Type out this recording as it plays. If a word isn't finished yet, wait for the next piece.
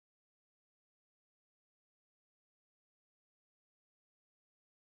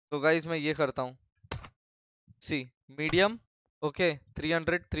तो गाइस मैं ये करता हूँ, सी मीडियम, ओके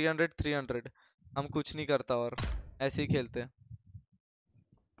 300 300 300, हम कुछ नहीं करता और ऐसे ही खेलते हैं।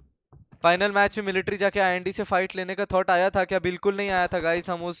 फाइनल मैच में मिलिट्री जाके आईएनडी से फाइट लेने का थॉट आया था क्या? बिल्कुल नहीं आया था गाइस,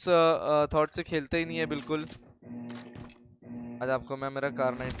 हम उस थॉट से खेलते ही नहीं है बिल्कुल। आज आपको मैं मेरा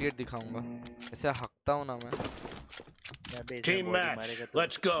कार 98 दिखाऊंगा, ऐसे हकता हूँ ना मैं। Team match,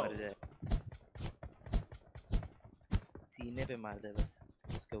 let's go. सीने पे मार दे बस,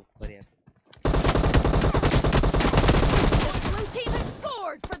 उसके ऊपर या The blue team has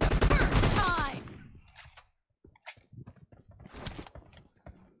scored for the first time.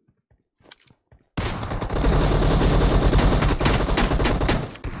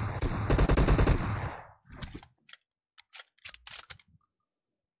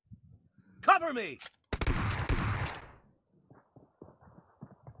 Cover me.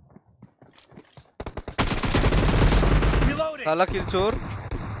 Reloading. साला किल चोर,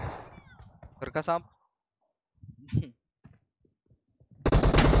 घर का सांप।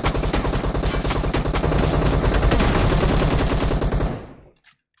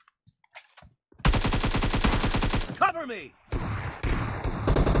 Cover me.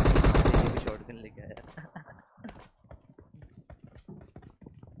 शॉटगन लेके आया।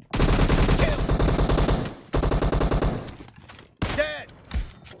 Kill. Dead.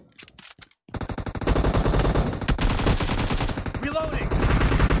 Reloading.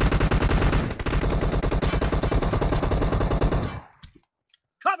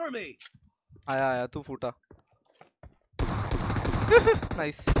 Cover me. आया आया, तू फूटा।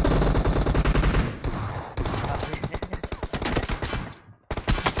 नाइस।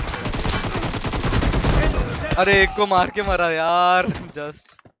 अरे एक को मार के मरा यार, जस्ट।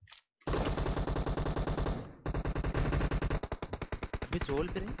 अभी सोल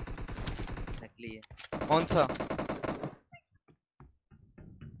प्रिंस नकली है। कौन सा?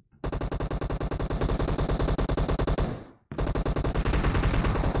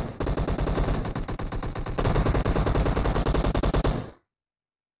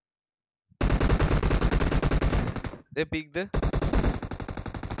 दे पीक दे।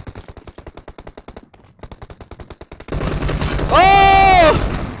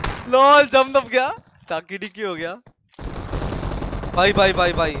 लॉल जम दब गया, टाकी टिकी हो गया। भाई भाई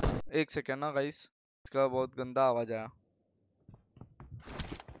भाई भाई एक सेकेंड ना गाइस, इसका बहुत गंदा आवाज आया।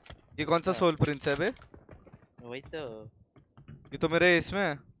 ये कौन सा सोल प्रिंस है बे? वही तो, ये तो मेरे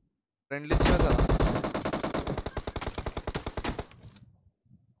इसमें फ्रेंड लिस्ट में था।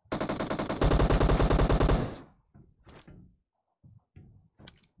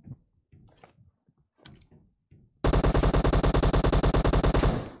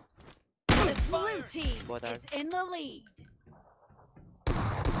 The blue team is in the lead.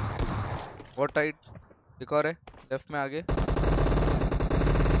 बहुत टाइट। एक और है लेफ्ट में आगे।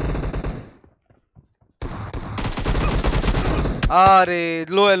 अरे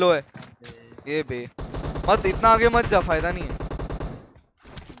लो है लो है। ये बे मत इतना आगे मत जा, फायदा नहीं है।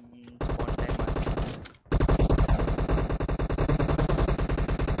 स्पॉन टाइम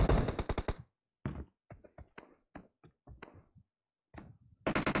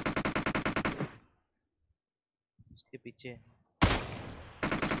उसके पीछे।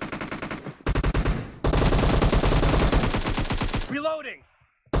 Reloading.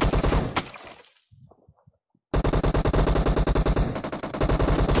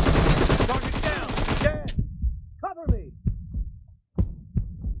 Target down. Dead. Cover me.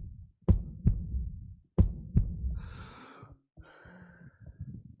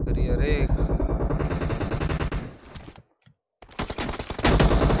 अरे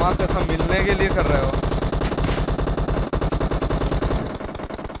माँ कसम मिलने के लिए कर रहे हो।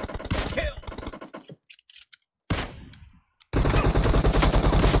 Kill.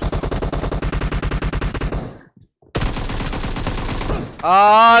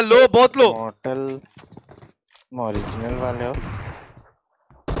 लो बहुत लो। मॉडल ओरिजिनल वाले हो?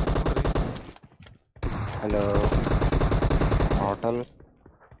 Hello model.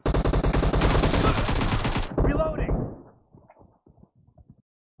 Reloading.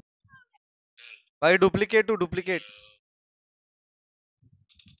 भाई डुप्लीकेट टू डुप्लीकेट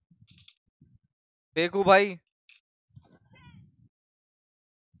फेंकू भाई।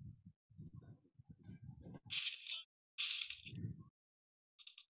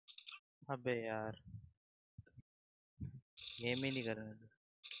 अबे यार गेम ही नहीं कर रहा।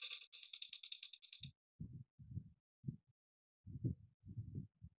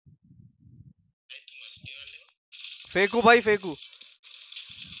 फेंकू भाई फेंकू।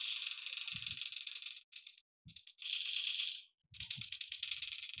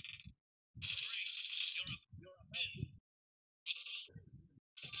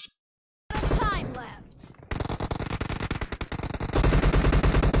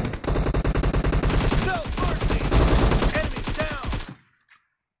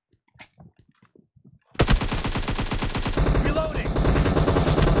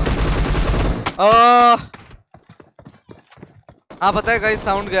 हाँ पता है गाइस,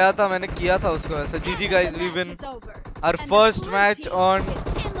 साउंड गया था, मैंने किया था उसको ऐसे। जीजी guys, we win our first match on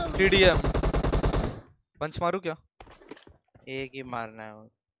TDM। पंच मारू क्या? एक ही मारना है वो।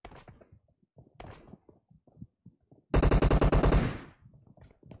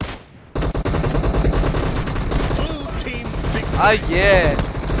 Blue team victory. Ah yeah,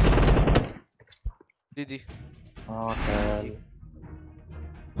 GG। Mortal.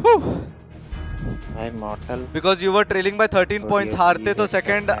 Whew। भाई mortal. Because you were trailing by 13 points, हारते तो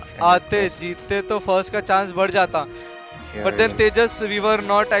second आते, जीतते तो first का chance बढ़ जाता। But then Tejas, we were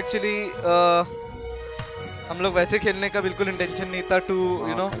not actually हम लोग वैसे खेलने का बिल्कुल इंटेंशन नहीं था to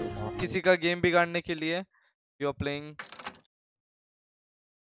you know किसी का गेम बिगाड़ने के लिए। You are playing